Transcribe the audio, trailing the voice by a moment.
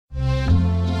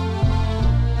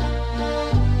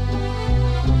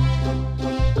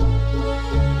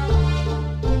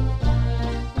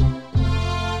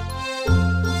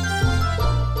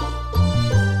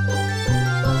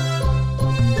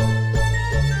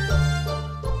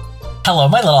Hello,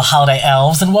 my little holiday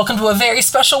elves, and welcome to a very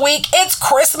special week. It's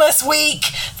Christmas week!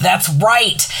 That's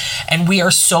right! And we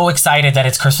are so excited that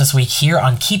it's Christmas week here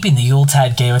on Keeping the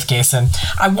Yuletide Gay with Gayson.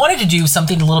 I wanted to do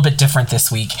something a little bit different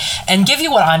this week and give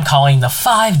you what I'm calling the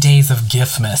 5 days of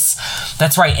Giftmas.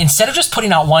 That's right, instead of just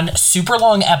putting out one super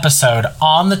long episode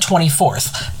on the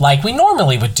 24th, like we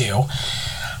normally would do,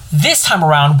 this time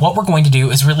around, what we're going to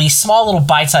do is release small little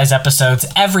bite-sized episodes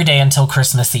every day until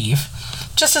Christmas Eve,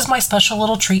 just as my special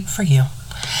little treat for you.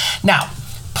 Now,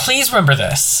 please remember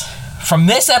this. From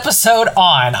this episode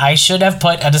on, I should have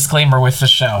put a disclaimer with the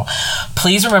show.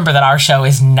 Please remember that our show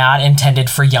is not intended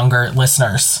for younger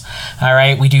listeners. All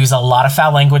right? We do use a lot of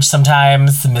foul language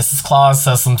sometimes. Mrs. Claus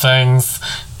says some things.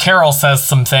 Carol says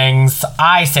some things.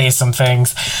 I say some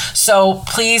things. So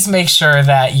please make sure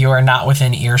that you are not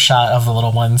within earshot of the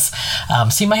little ones.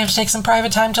 So you might have to take some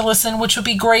private time to listen, which would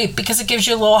be great because it gives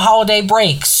you a little holiday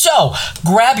break. So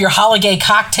grab your holiday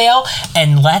cocktail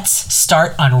and let's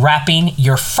start unwrapping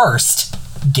your first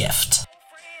gift.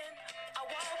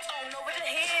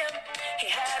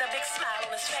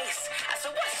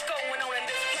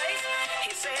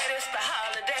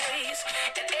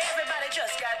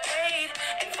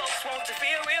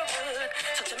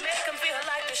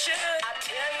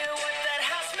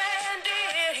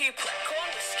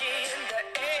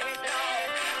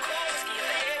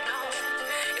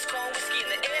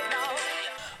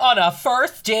 On a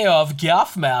first day of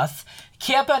Giftmas,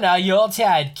 keeping a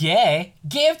Yuletide gay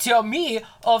gave to me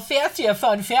a fancy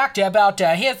fun fact about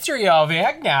the history of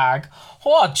eggnog.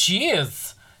 Oh,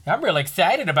 jeez. I'm really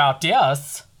excited about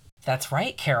this. That's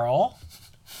right, Carol.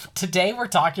 Today we're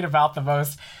talking about the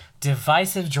most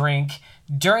divisive drink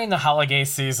during the holiday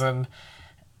season.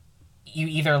 You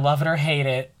either love it or hate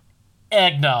it.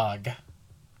 Eggnog.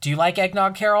 Do you like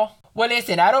eggnog, Carol? Well,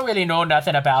 listen, I don't really know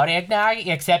nothing about eggnog,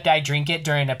 except I drink it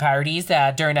during the parties,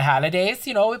 during the holidays.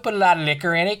 You know, we put a lot of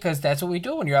liquor in it because that's what we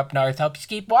do when you're up north, helps you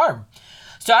keep warm.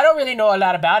 So I don't really know a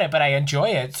lot about it, but I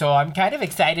enjoy it. So I'm kind of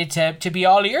excited to be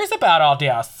all ears about all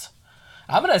this.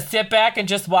 I'm going to sit back and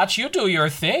just watch you do your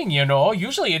thing, you know.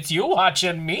 Usually it's you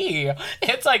watching me.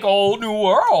 It's like a whole new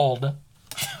world.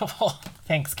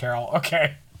 Thanks, Carol.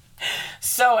 Okay.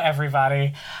 So,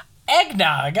 everybody,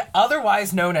 eggnog,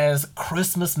 otherwise known as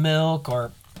Christmas milk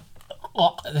or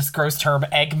this gross term,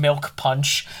 egg milk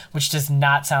punch, which does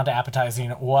not sound appetizing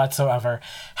whatsoever,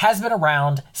 has been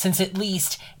around since at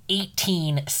least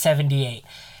 1878.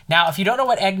 Now, if you don't know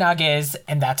what eggnog is,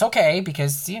 and that's okay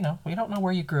because, you know, we don't know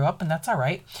where you grew up and that's all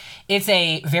right. It's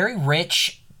a very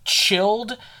rich,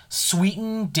 chilled,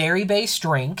 sweetened dairy-based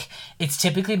drink. It's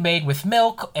typically made with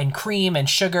milk and cream and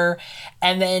sugar,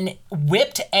 and then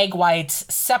whipped egg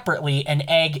whites separately and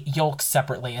egg yolks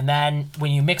separately. And then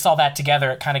when you mix all that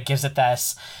together, it kind of gives it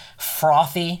this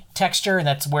frothy texture, and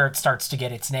that's where it starts to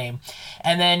get its name.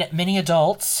 And then many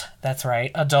adults, that's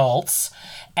right, adults,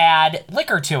 add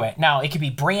liquor to it. Now, it could be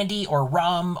brandy or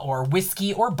rum or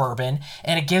whiskey or bourbon,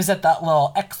 and it gives it that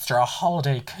little extra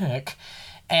holiday kick.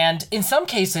 And in some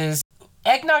cases,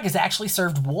 eggnog is actually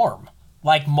served warm,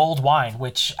 like mulled wine,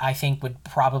 which I think would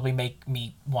probably make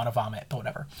me want to vomit, but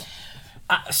whatever.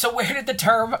 So where did the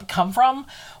term come from?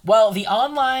 Well, the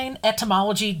online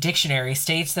etymology dictionary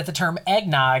states that the term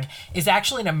eggnog is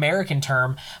actually an American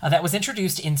term that was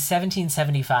introduced in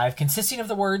 1775, consisting of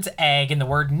the words egg and the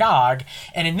word nog,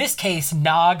 and in this case,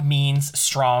 nog means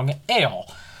strong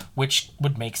ale, which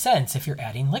would make sense if you're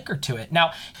adding liquor to it.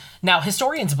 Now,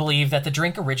 historians believe that the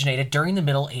drink originated during the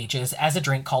Middle Ages as a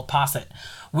drink called posset,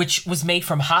 which was made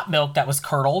from hot milk that was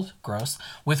curdled, gross,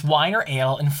 with wine or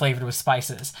ale and flavored with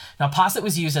spices. Now, posset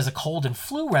was used as a cold and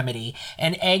flu remedy,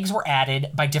 and eggs were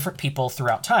added by different people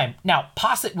throughout time. Now,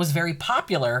 posset was very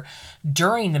popular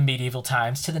during the medieval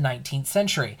times to the 19th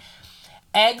century.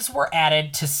 Eggs were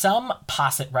added to some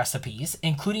posset recipes,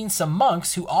 including some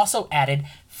monks who also added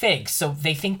figs. So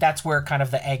they think that's where kind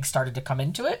of the egg started to come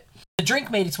into it. The drink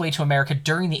made its way to America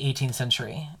during the 18th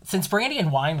century. Since brandy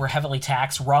and wine were heavily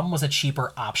taxed, rum was a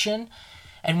cheaper option.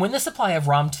 And when the supply of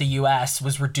rum to the U.S.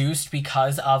 was reduced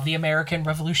because of the American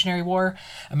Revolutionary War,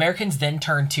 Americans then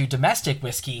turned to domestic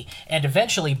whiskey and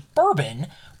eventually bourbon,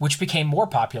 which became more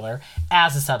popular,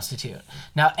 as a substitute.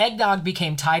 Now, eggnog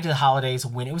became tied to the holidays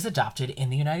when it was adopted in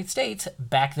the United States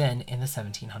back then in the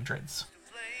 1700s.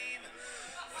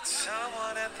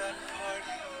 Someone at that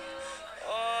party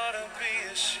ought to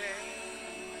be ashamed.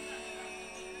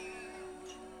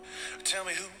 Tell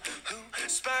me who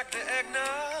spiked the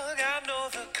eggnog? I know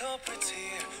the culprit's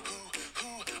here.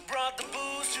 Who brought the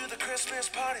booze to the Christmas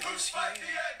party this year?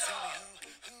 Tell me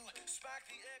who spiked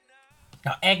the eggnog?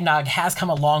 Now, eggnog has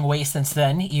come a long way since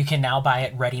then. You can now buy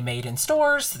it ready-made in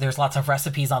stores. There's lots of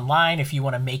recipes online if you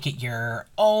want to make it your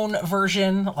own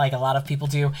version, like a lot of people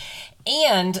do.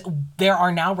 And there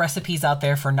are now recipes out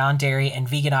there for non-dairy and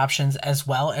vegan options, as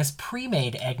well as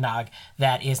pre-made eggnog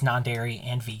that is non-dairy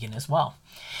and vegan as well.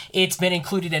 It's been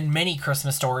included in many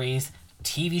Christmas stories,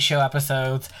 TV show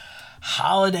episodes,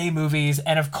 holiday movies,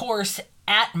 and of course,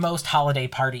 at most holiday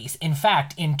parties. In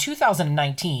fact, in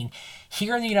 2019,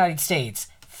 here in the United States,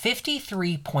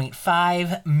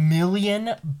 53.5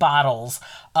 million bottles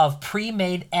of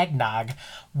pre-made eggnog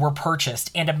were purchased,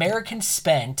 and Americans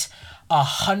spent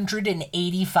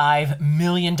 $185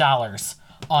 million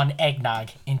on eggnog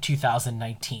in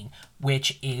 2019,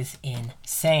 which is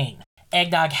insane.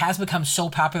 Eggnog has become so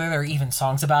popular, there are even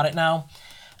songs about it now.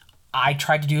 I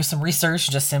tried to do some research,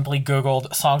 just simply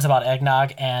Googled songs about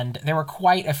eggnog, and there were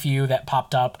quite a few that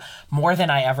popped up, more than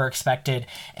I ever expected,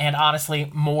 and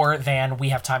honestly, more than we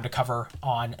have time to cover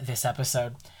on this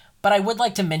episode. But I would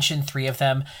like to mention 3 of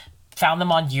them. Found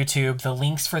them on YouTube. The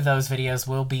links for those videos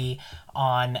will be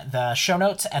on the show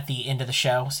notes at the end of the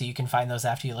show, so you can find those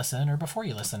after you listen or before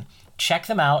you listen. Check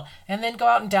them out, and then go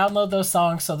out and download those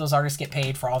songs so those artists get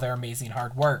paid for all their amazing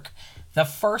hard work. The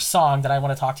first song that I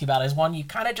want to talk to you about is one you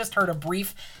kind of just heard a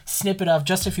brief snippet of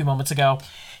just a few moments ago.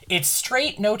 It's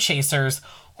Straight No Chasers,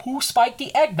 Who Spiked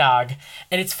the Eggnog,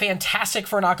 and it's fantastic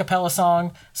for an a cappella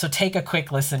song, so take a quick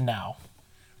listen now.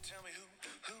 Tell me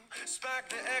who spiked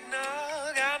the eggnog?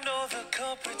 I know the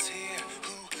culprits here.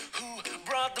 Who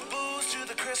brought the booze to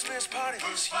the Christmas party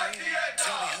this year?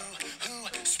 Tell me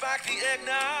who spiked the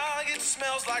eggnog? It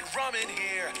smells like rum in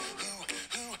here. Who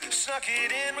snuck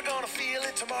it in? We're gonna feel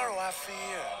it tomorrow, I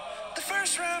fear. The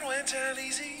first round went down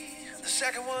easy, the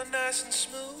second one nice and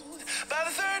smooth. By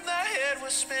the third, my head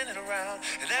was spinning around,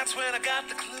 and that's when I got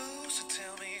the clue. So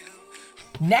tell me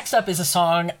who. Next up is a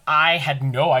song I had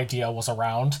no idea was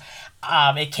around.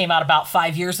 It came out about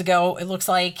 5 years ago. It looks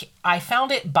like I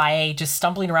found it by just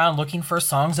stumbling around looking for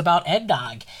songs about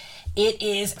eggnog. It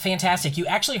is fantastic. You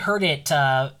actually heard it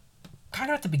kind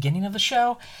of at the beginning of the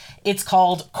show. It's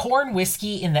called Corn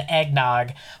Whiskey in the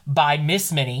Eggnog by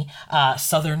Miss Minnie,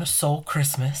 Southern Soul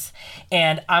Christmas.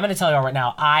 And I'm going to tell you all right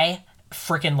now, I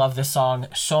freaking love this song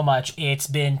so much. It's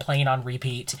been playing on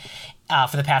repeat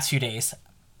for the past few days.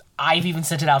 I've even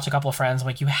sent it out to a couple of friends. I'm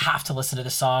like, you have to listen to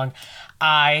this song.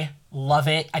 I love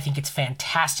it. I think it's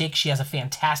fantastic. She has a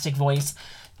fantastic voice.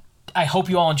 I hope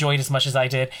you all enjoyed as much as I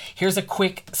did. Here's a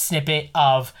quick snippet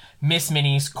of Miss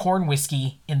Minnie's Corn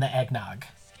Whiskey in the Eggnog.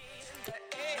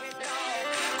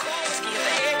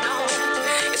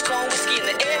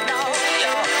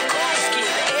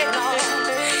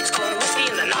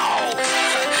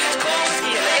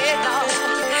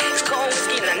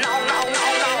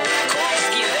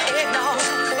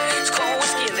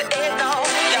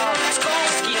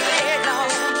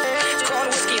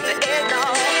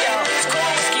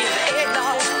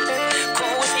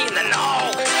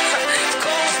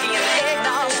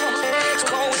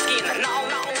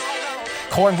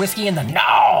 Corn Whiskey in the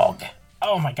Nog.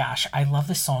 Oh my gosh, I love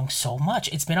this song so much.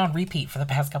 It's been on repeat for the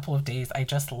past couple of days. I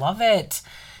just love it.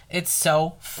 It's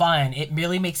so fun. It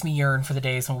really makes me yearn for the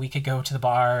days when we could go to the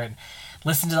bar and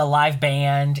listen to the live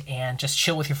band and just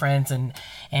chill with your friends and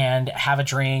have a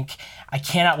drink. I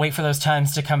cannot wait for those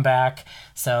times to come back.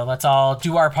 So let's all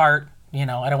do our part. You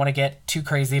know, I don't want to get too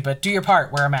crazy, but do your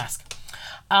part. Wear a mask.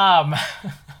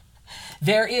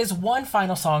 There is one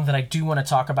final song that I do want to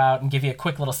talk about and give you a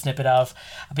quick little snippet of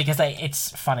because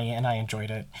it's funny and I enjoyed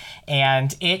it.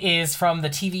 And it is from the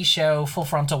TV show Full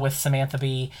Frontal with Samantha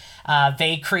Bee.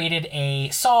 They created a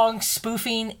song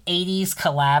spoofing 80s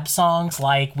collab songs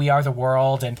like We Are the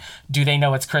World and Do They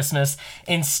Know It's Christmas.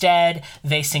 Instead,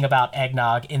 they sing about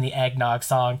eggnog in the Eggnog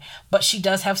song. But she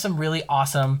does have some really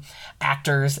awesome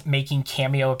actors making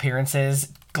cameo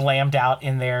appearances, glammed out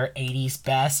in their 80s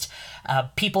best.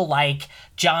 People like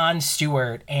Jon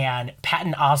Stewart and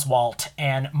Patton Oswalt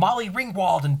and Molly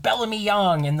Ringwald and Bellamy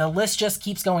Young, and the list just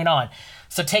keeps going on.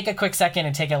 So take a quick second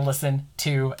and take a listen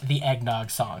to the Eggnog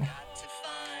song.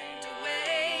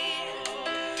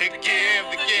 To give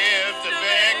the gift of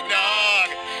eggnog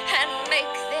and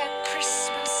make their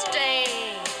Christmas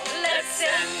day. Let's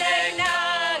send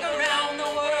eggnog around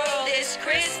the world this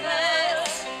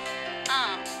Christmas.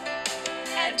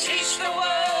 And teach the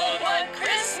world what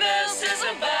Christmas is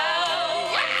about.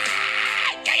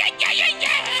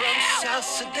 from South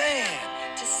Sudan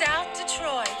To South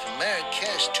Detroit, from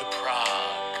Marrakesh to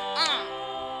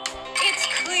Prague. it's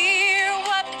clear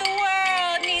what the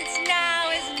world needs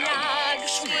now is nog,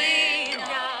 sweet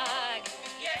nog.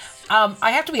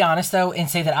 I have to be honest, though, and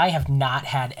say that I have not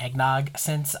had eggnog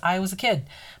since I was a kid.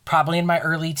 Probably in my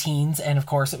early teens, and of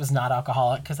course it was not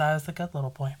alcoholic because I was a good little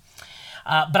boy.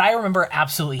 But I remember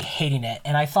absolutely hating it,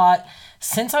 and I thought,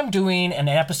 since I'm doing an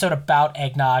episode about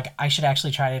eggnog, I should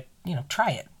actually try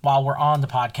it while we're on the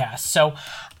podcast. So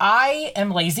I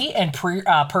am lazy and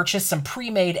purchased some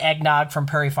pre-made eggnog from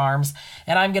Prairie Farms,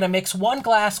 and I'm going to mix one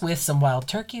glass with some Wild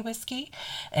Turkey whiskey,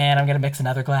 and I'm going to mix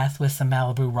another glass with some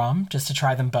Malibu rum just to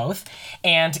try them both.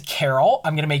 And Carol,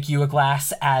 I'm going to make you a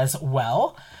glass as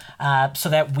well, so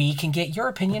that we can get your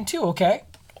opinion too, okay?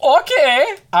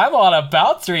 Okay, I'm all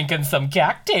about drinking some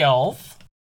cocktails.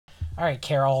 All right,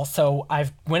 Carol, so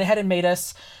I've went ahead and made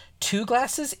us 2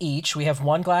 glasses each. We have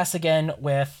 1 glass again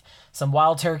with some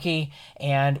Wild Turkey,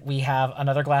 and we have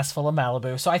another glass full of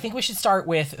Malibu. So I think we should start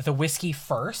with the whiskey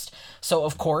first. So,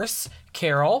 of course,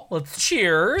 Carol, let's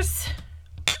cheers.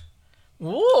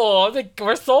 Ooh,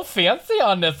 we're so fancy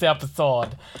on this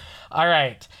episode. All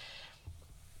right.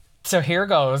 So here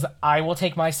goes. I will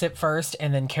take my sip first,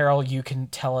 and then Carol, you can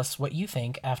tell us what you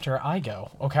think after I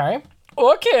go, okay?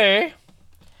 Okay.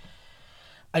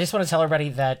 I just want to tell everybody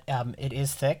that it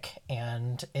is thick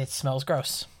and it smells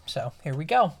gross. So here we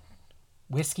go.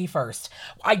 Whiskey first.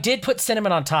 I did put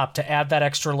cinnamon on top to add that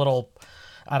extra little,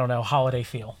 I don't know, holiday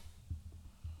feel.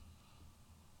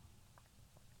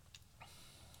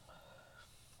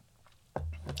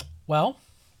 Well,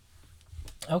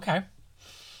 okay.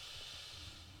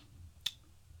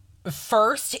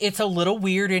 First, it's a little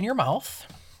weird in your mouth.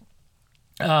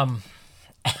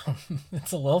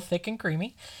 It's a little thick and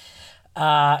creamy.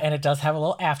 And it does have a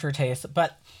little aftertaste,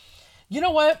 but you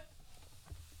know what?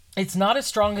 It's not as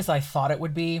strong as I thought it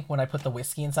would be when I put the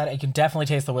whiskey inside. You can definitely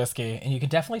taste the whiskey, and you can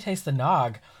definitely taste the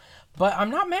nog, but I'm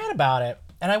not mad about it.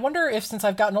 And I wonder if, since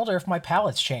I've gotten older, if my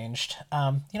palate's changed.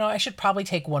 I should probably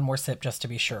take one more sip just to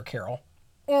be sure, Carol.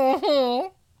 Mm-hmm.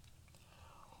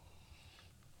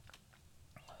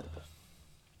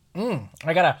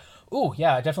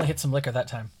 I definitely hit some liquor that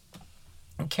time.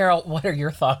 Carol, what are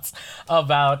your thoughts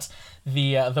about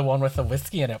the one with the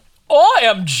whiskey in it?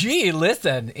 OMG,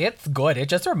 listen, it's good. It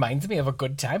just reminds me of a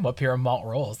good time up here in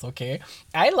Montrose, okay?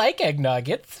 I like eggnog.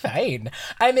 It's fine.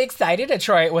 I'm excited to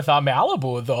try it with a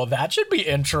Malibu, though. That should be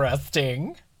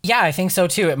interesting. Yeah, I think so,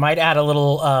 too. It might add a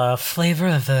little flavor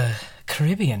of the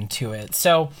Caribbean to it.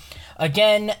 So,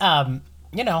 again, I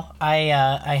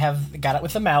have got it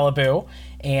with the Malibu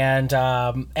and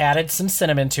added some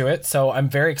cinnamon to it. So I'm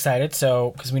very excited.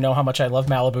 So, because we know how much I love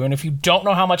Malibu. And if you don't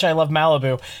know how much I love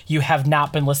Malibu, you have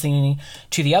not been listening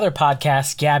to the other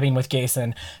podcast, Gabbing with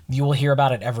Gason. You will hear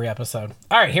about it every episode.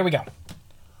 All right, here we go.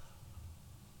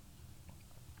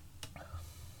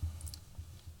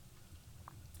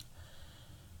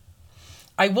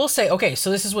 I will say, okay,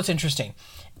 so this is what's interesting.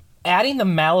 Adding the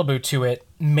Malibu to it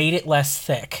made it less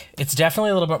thick. It's definitely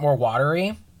a little bit more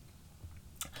watery.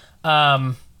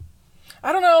 I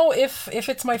don't know if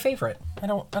it's my favorite. I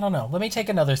don't know. Let me take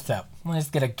another sip. Let me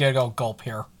just get a good old gulp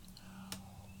here.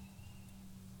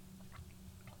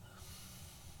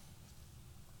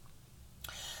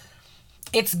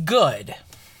 It's good.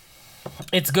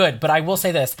 It's good, but I will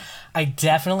say this. I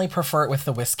definitely prefer it with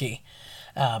the whiskey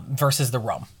versus the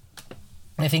rum.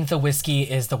 I think the whiskey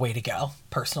is the way to go,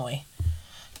 personally.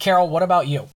 Carol, what about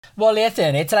you? Well,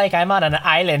 listen, it's like I'm on an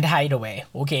island hideaway,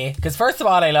 okay? Because first of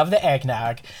all, I love the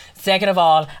eggnog. Second of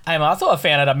all, I'm also a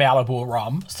fan of the Malibu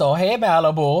rum. So, hey,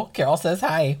 Malibu. Carol says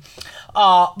hi.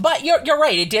 But you're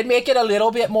right. It did make it a little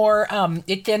bit more,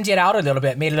 it thinned it out a little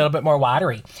bit, made it a little bit more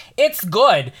watery. It's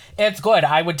good. It's good.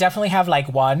 I would definitely have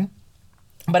like one.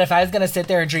 But if I was going to sit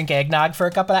there and drink eggnog for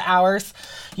a couple of hours,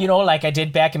 like I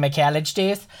did back in my college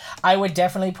days, I would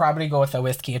definitely probably go with a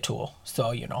whiskey or two.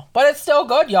 So, But it's still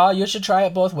good, y'all. You should try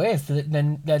it both ways.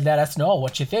 Then let us know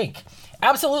what you think.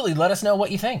 Absolutely. Let us know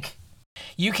what you think.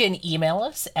 You can email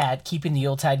us at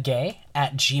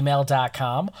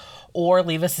keepingtheyuletidegay@gmail.com or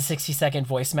leave us a 60-second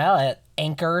voicemail at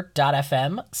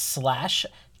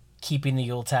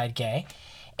anchor.fm/keepingtheyuletidegay.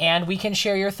 And we can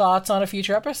share your thoughts on a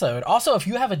future episode. Also, if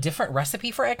you have a different recipe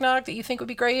for eggnog that you think would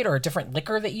be great or a different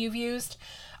liquor that you've used,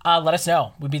 let us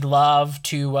know. We'd love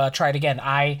to try it again.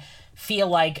 I feel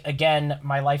like, again,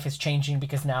 my life is changing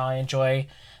because now I enjoy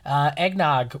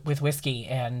eggnog with whiskey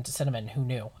and cinnamon. Who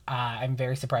knew? I'm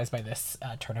very surprised by this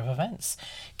turn of events.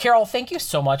 Carol, thank you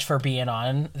so much for being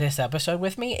on this episode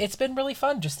with me. It's been really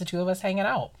fun, just the two of us hanging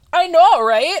out. I know,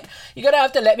 right? You're going to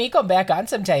have to let me come back on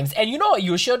sometimes. And you know what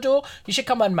you should do? You should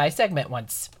come on my segment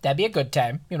once. That'd be a good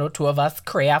time. Two of us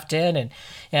crafting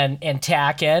and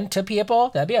tacking to people.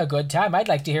 That'd be a good time. I'd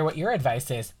like to hear what your advice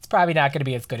is. It's probably not going to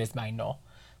be as good as mine, though.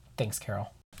 Thanks,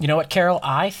 Carol. You know what, Carol?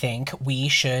 I think we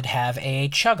should have a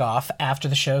chug-off after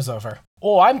the show's over.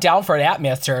 Oh, I'm down for that,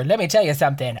 mister. Let me tell you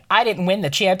something. I didn't win the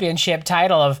championship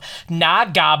title of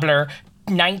Nod Gobbler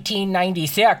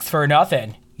 1996 for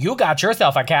nothing. You got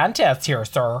yourself a contest here,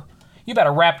 sir. You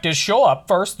better wrap this show up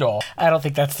first, though. I don't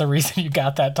think that's the reason you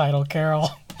got that title,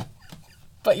 Carol.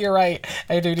 But you're right.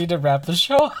 I do need to wrap the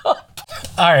show up.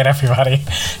 All right, everybody.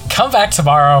 Come back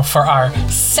tomorrow for our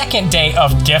second day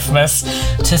of Diffmas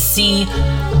to see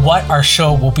what our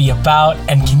show will be about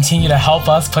and continue to help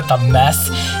us put the mess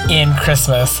in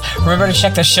Christmas. Remember to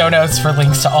check the show notes for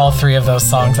links to all 3 of those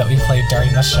songs that we played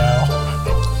during the show.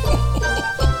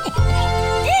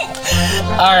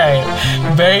 All right.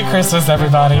 Merry Christmas,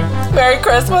 everybody. Merry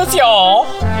Christmas, y'all.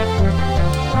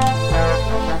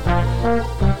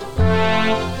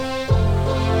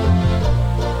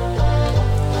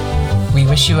 We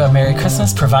wish you a Merry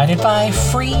Christmas provided by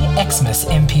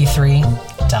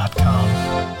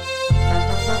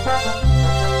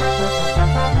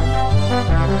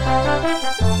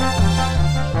freexmasmp3.com.